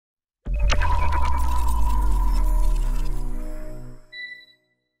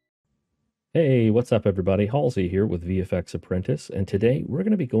Hey, what's up, everybody? Halsey here with VFX Apprentice, and today we're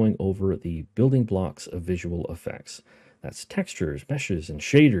going to be going over the building blocks of visual effects. That's textures, meshes, and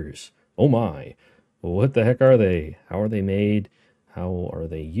shaders. Oh my, what the heck are they? How are they made? How are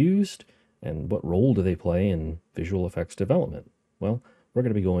they used? And what role do they play in visual effects development? Well, we're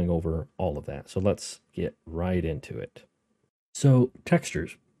going to be going over all of that, so let's get right into it. So,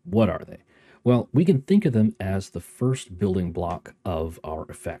 textures, what are they? Well, we can think of them as the first building block of our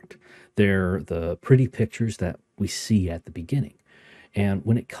effect. They're the pretty pictures that we see at the beginning. And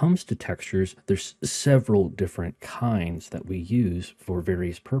when it comes to textures, there's several different kinds that we use for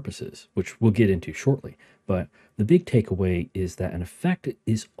various purposes, which we'll get into shortly. But the big takeaway is that an effect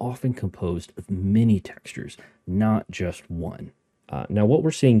is often composed of many textures, not just one. Now, what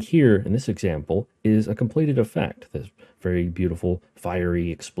we're seeing here in this example is a completed effect. This very beautiful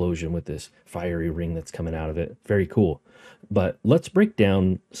fiery explosion with this fiery ring that's coming out of it. Very cool. But let's break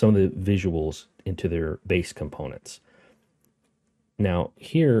down some of the visuals into their base components. Now,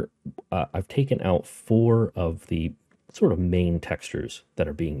 here I've taken out 4 of the sort of main textures that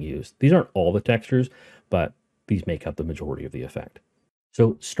are being used. These aren't all the textures, but these make up the majority of the effect.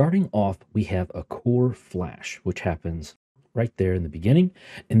 So starting off, we have a core flash, which happens right there in the beginning.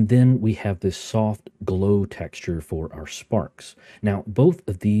 And then we have this soft glow texture for our sparks. Now, both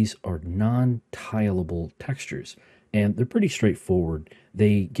of these are non-tileable textures, and they're pretty straightforward.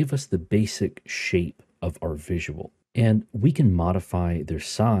 They give us the basic shape of our visual. And we can modify their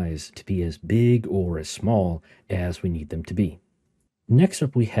size to be as big or as small as we need them to be. Next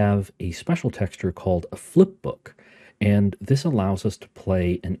up, we have a special texture called a flipbook. And this allows us to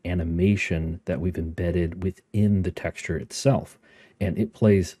play an animation that we've embedded within the texture itself. And it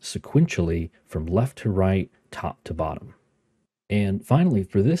plays sequentially from left to right, top to bottom. And finally,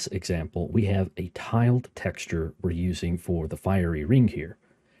 for this example, we have a tiled texture we're using for the fiery ring here.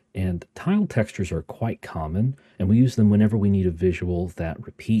 And tiled textures are quite common, and we use them whenever we need a visual that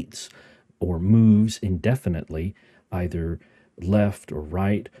repeats or moves indefinitely, either left or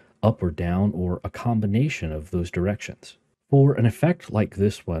right, up or down, or a combination of those directions. For an effect like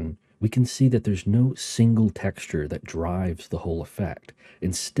this one, we can see that there's no single texture that drives the whole effect.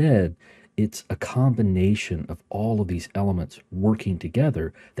 Instead, it's a combination of all of these elements working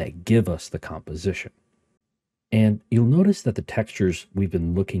together that give us the composition. And you'll notice that the textures we've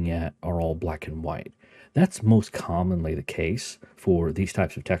been looking at are all black and white. That's most commonly the case for these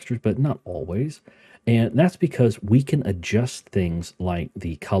types of textures, but not always. And that's because we can adjust things like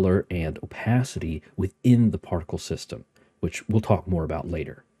the color and opacity within the particle system, which we'll talk more about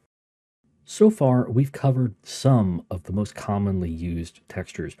later. So far, we've covered some of the most commonly used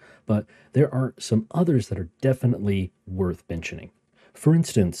textures, but there are some others that are definitely worth mentioning. For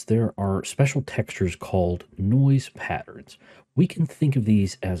instance, there are special textures called noise patterns. We can think of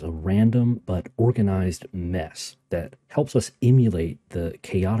these as a random but organized mess that helps us emulate the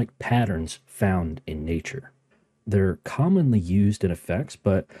chaotic patterns found in nature. They're commonly used in effects,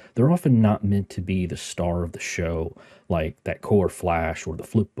 but they're often not meant to be the star of the show, like that core flash or the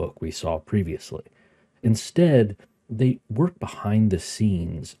flipbook we saw previously. Instead, they work behind the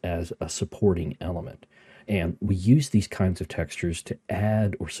scenes as a supporting element. And we use these kinds of textures to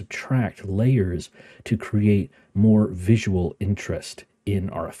add or subtract layers to create more visual interest in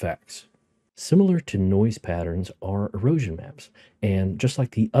our effects. Similar to noise patterns are erosion maps. And just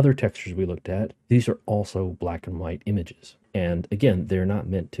like the other textures we looked at, these are also black and white images. And again, they're not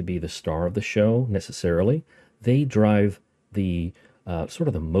meant to be the star of the show necessarily. They drive the sort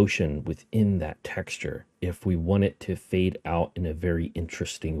of the motion within that texture. If we want it to fade out in a very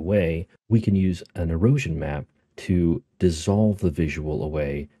interesting way, we can use an erosion map to dissolve the visual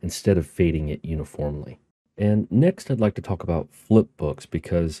away instead of fading it uniformly. And next, I'd like to talk about flipbooks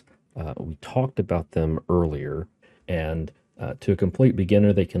because we talked about them earlier. And to a complete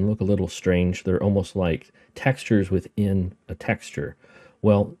beginner, they can look a little strange. They're almost like textures within a texture.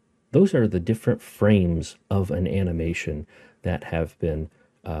 Well, those are the different frames of an animation that have been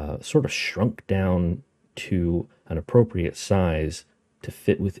sort of shrunk down to an appropriate size to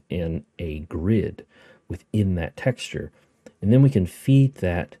fit within a grid within that texture. And then we can feed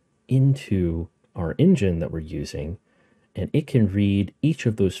that into our engine that we're using, and it can read each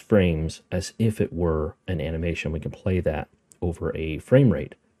of those frames as if it were an animation. We can play that over a frame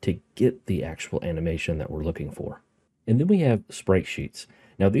rate to get the actual animation that we're looking for. And then we have Spritesheets.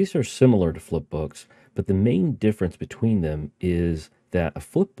 Now, these are similar to flipbooks, but the main difference between them is that a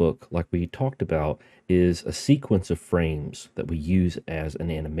flipbook, like we talked about, is a sequence of frames that we use as an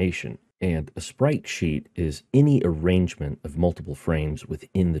animation. And a sprite sheet is any arrangement of multiple frames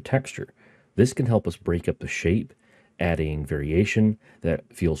within the texture. This can help us break up the shape adding variation that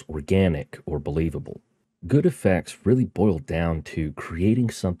feels organic or believable. Good effects really boil down to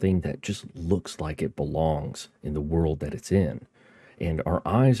creating something that just looks like it belongs in the world that it's in. And our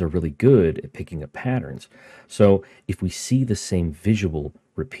eyes are really good at picking up patterns. So if we see the same visual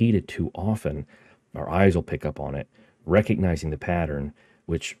repeated too often, our eyes will pick up on it, recognizing the pattern,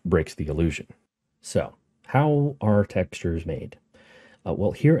 which breaks the illusion. So, how are textures made?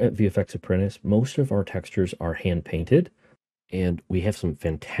 Well, here at VFX Apprentice, most of our textures are hand painted, and we have some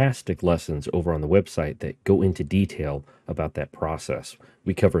fantastic lessons over on the website that go into detail about that process.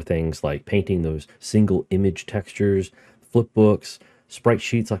 We cover things like painting those single image textures, flipbooks,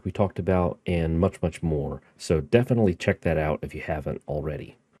 Spritesheets like we talked about, and much, much more. So definitely check that out if you haven't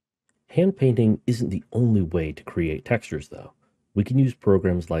already. Hand painting isn't the only way to create textures, though. We can use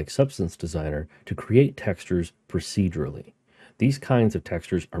programs like Substance Designer to create textures procedurally. These kinds of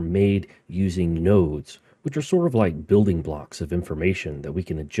textures are made using nodes, which are sort of like building blocks of information that we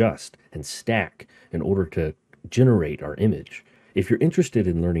can adjust and stack in order to generate our image. If you're interested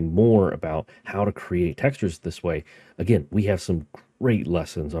in learning more about how to create textures this way, again, we have some great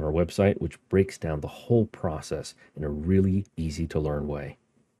lessons on our website which breaks down the whole process in a really easy to learn way.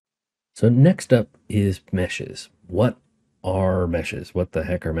 So next up is meshes. What are meshes? What the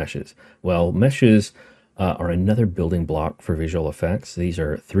heck are meshes? Well, meshes are another building block for visual effects. These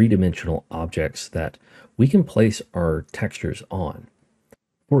are three-dimensional objects that we can place our textures on.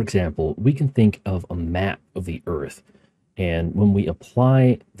 For example, we can think of a map of the Earth, and when we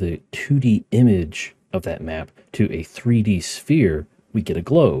apply the 2D image of that map to a 3D sphere, we get a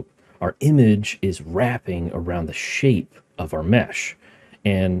globe. Our image is wrapping around the shape of our mesh.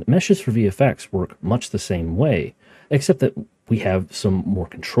 And meshes for VFX work much the same way, except that we have some more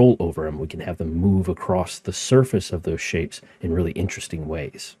control over them. We can have them move across the surface of those shapes in really interesting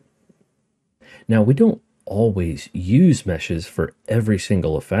ways. Now, we don't always use meshes for every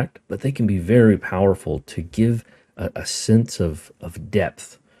single effect, but they can be very powerful to give a sense of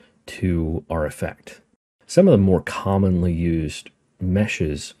depth to our effect. Some of the more commonly used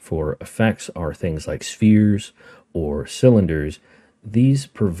meshes for effects are things like spheres or cylinders. These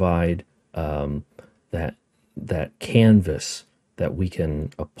provide that canvas that we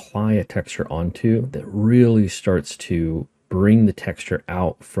can apply a texture onto that really starts to bring the texture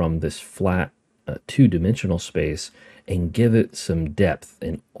out from this flat two-dimensional space and give it some depth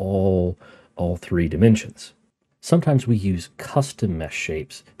in all three dimensions. Sometimes we use custom mesh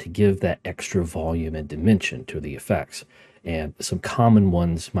shapes to give that extra volume and dimension to the effects. And some common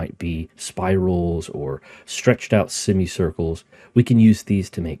ones might be spirals or stretched out semicircles. We can use these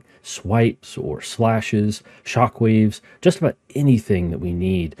to make swipes or slashes, shockwaves, just about anything that we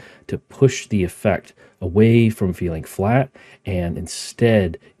need to push the effect away from feeling flat and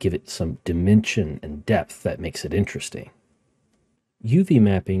instead give it some dimension and depth that makes it interesting. UV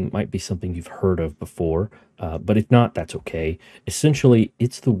mapping might be something you've heard of before, but if not, that's okay. Essentially,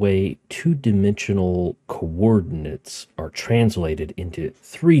 it's the way two-dimensional coordinates are translated into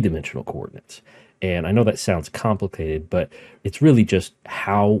three-dimensional coordinates. And I know that sounds complicated, but it's really just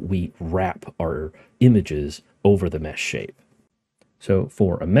how we wrap our images over the mesh shape. So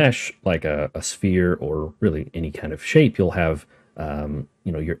for a mesh, like a sphere or really any kind of shape, you'll have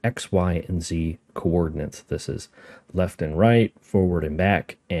your X, Y, and Z coordinates. This is left and right, forward and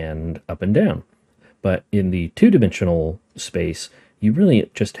back, and up and down. But in the two-dimensional space, you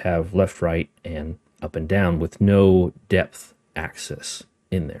really just have left, right, and up and down with no depth axis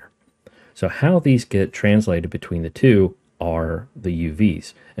in there. So how these get translated between the two are the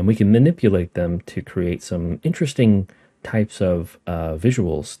UVs, and we can manipulate them to create some interesting types of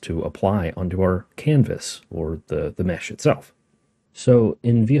visuals to apply onto our canvas or the mesh itself. So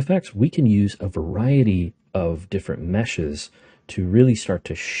in VFX, we can use a variety of different meshes to really start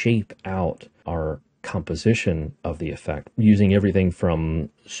to shape out our composition of the effect, using everything from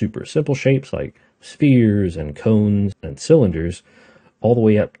super simple shapes like spheres and cones and cylinders, all the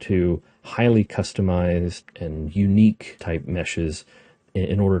way up to highly customized and unique type meshes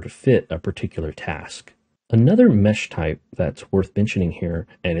in order to fit a particular task. Another mesh type that's worth mentioning here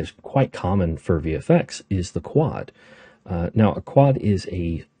and is quite common for VFX is the quad. Now, a quad is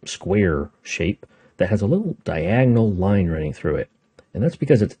a square shape that has a little diagonal line running through it. And that's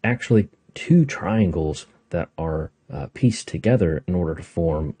because it's actually two triangles that are pieced together in order to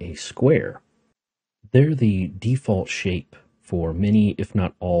form a square. They're the default shape for many, if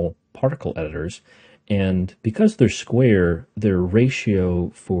not all, particle editors. And because they're square, their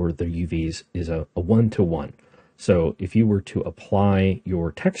ratio for the UVs is a 1-to-1. So if you were to apply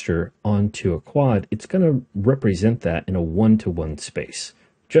your texture onto a quad, it's going to represent that in a 1-to-1 space,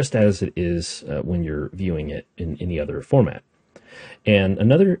 just as it is when you're viewing it in any other format. And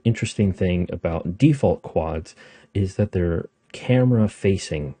another interesting thing about default quads is that they're camera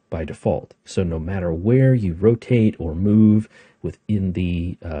facing by default. So no matter where you rotate or move within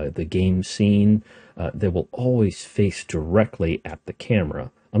the game scene, they will always face directly at the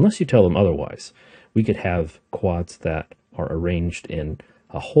camera, unless you tell them otherwise. We could have quads that are arranged in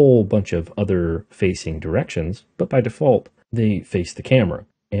a whole bunch of other facing directions, but by default, they face the camera.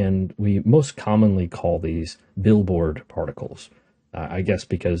 And we most commonly call these billboard particles. I guess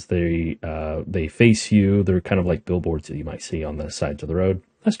because they face you. They're kind of like billboards that you might see on the sides of the road.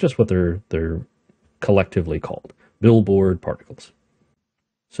 That's just what they're collectively called, billboard particles.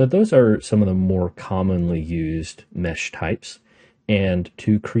 So those are some of the more commonly used mesh types. And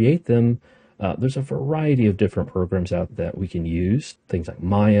to create them, there's a variety of different programs out that we can use, things like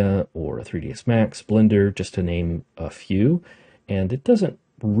Maya or 3ds Max, Blender, just to name a few. And it doesn't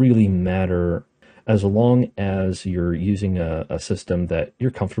really matter as long as you're using a system that you're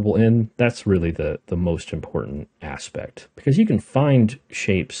comfortable in. That's really the most important aspect, because you can find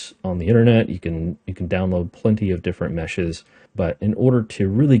shapes on the internet, you can download plenty of different meshes, but in order to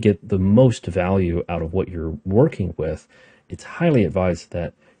really get the most value out of what you're working with, it's highly advised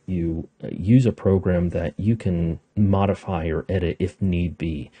that you use a program that you can modify or edit if need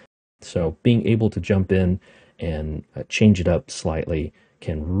be. So being able to jump in and change it up slightly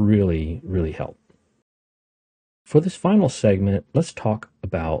can really, really help. For this final segment, let's talk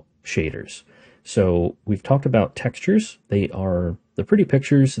about shaders. So we've talked about textures. They are the pretty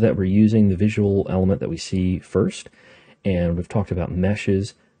pictures that we're using, the visual element that we see first. And we've talked about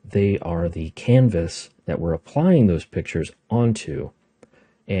meshes. They are the canvas that we're applying those pictures onto.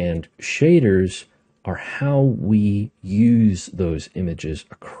 And shaders are how we use those images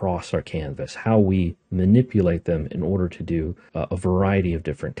across our canvas, how we manipulate them in order to do a variety of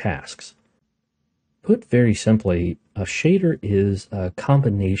different tasks. Put very simply, a shader is a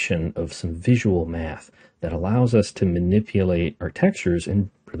combination of some visual math that allows us to manipulate our textures in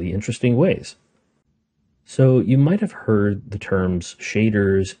really interesting ways. So you might have heard the terms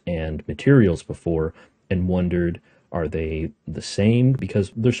shaders and materials before and wondered, are they the same?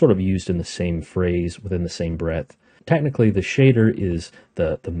 Because they're sort of used in the same phrase within the same breath. Technically, the shader is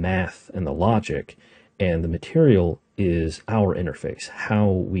the math and the logic, and the material is our interface, how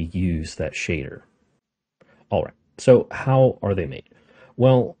we use that shader. All right, so how are they made?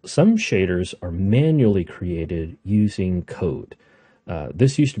 Well, some shaders are manually created using code.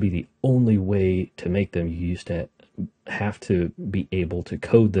 This used to be the only way to make them. You used to have to be able to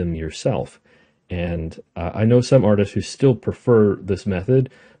code them yourself. And I know some artists who still prefer this method,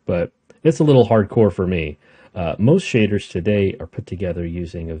 but it's a little hardcore for me. Most shaders today are put together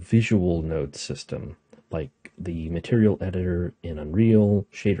using a visual node system, like the material editor in Unreal,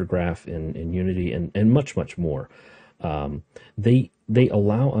 shader graph in Unity, and much, much more. They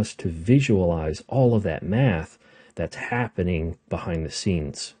allow us to visualize all of that math that's happening behind the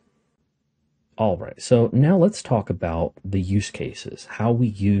scenes. All right, so now let's talk about the use cases, how we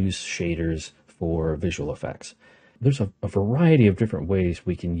use shaders for visual effects. There's a variety of different ways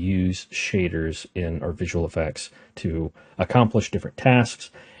we can use shaders in our visual effects to accomplish different tasks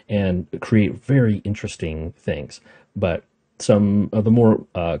and create very interesting things. But some of the more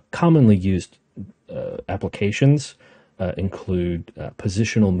commonly used applications include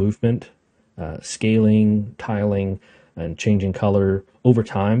positional movement, scaling, tiling, and changing color over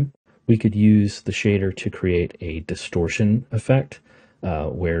time. We could use the shader to create a distortion effect,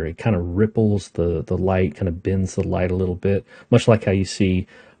 where it kind of ripples the light, kind of bends the light a little bit, much like how you see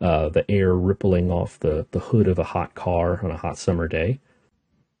the air rippling off the hood of a hot car on a hot summer day.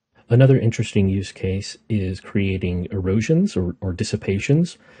 Another interesting use case is creating erosions or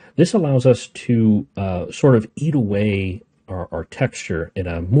dissipations. This allows us to sort of eat away our texture in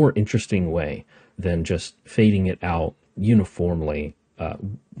a more interesting way than just fading it out uniformly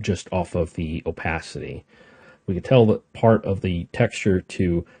just off of the opacity. We can tell that part of the texture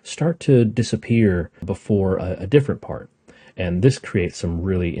to start to disappear before a different part. And this creates some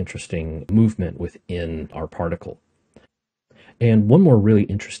really interesting movement within our particle. And one more really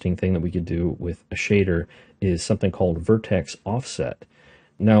interesting thing that we could do with a shader is something called Vertex offset.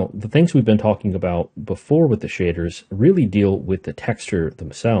 Now, the things we've been talking about before with the shaders really deal with the texture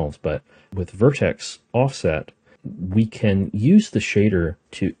themselves, but with Vertex offset, we can use the shader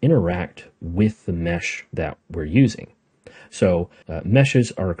to interact with the mesh that we're using. So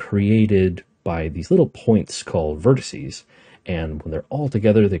meshes are created by these little points called vertices, and when they're all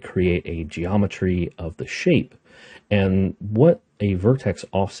together, they create a geometry of the shape. And what a vertex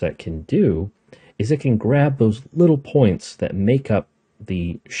offset can do is it can grab those little points that make up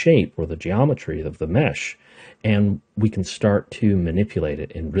the shape or the geometry of the mesh, and we can start to manipulate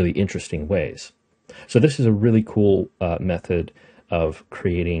it in really interesting ways. So this is a really cool method of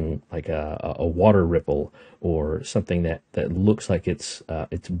creating like a water ripple or something that looks like it's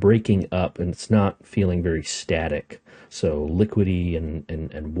breaking up and it's not feeling very static. So liquidy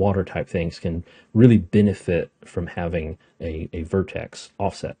and water type things can really benefit from having a vertex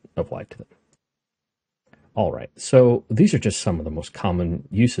offset of light to them. All right, so these are just some of the most common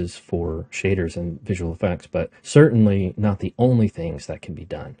uses for shaders and visual effects, but certainly not the only things that can be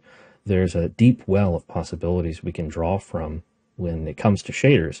done. There's a deep well of possibilities we can draw from when it comes to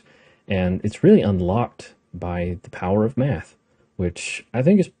shaders, and it's really unlocked by the power of math, which I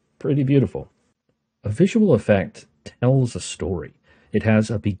think is pretty beautiful. A visual effect tells a story. It has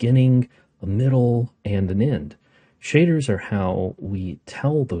a beginning, a middle, and an end. Shaders are how we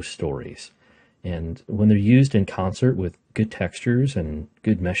tell those stories. And when they're used in concert with good textures and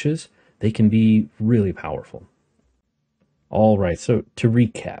good meshes, they can be really powerful. All right, so to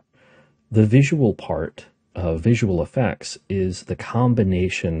recap, the visual part of visual effects is the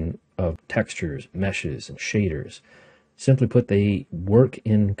combination of textures, meshes, and shaders. Simply put, they work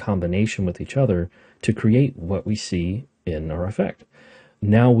in combination with each other to create what we see in our effect.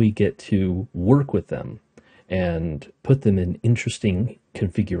 Now we get to work with them and put them in interesting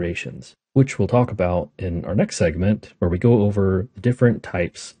configurations, which we'll talk about in our next segment, where we go over different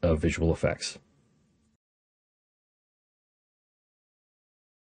types of visual effects.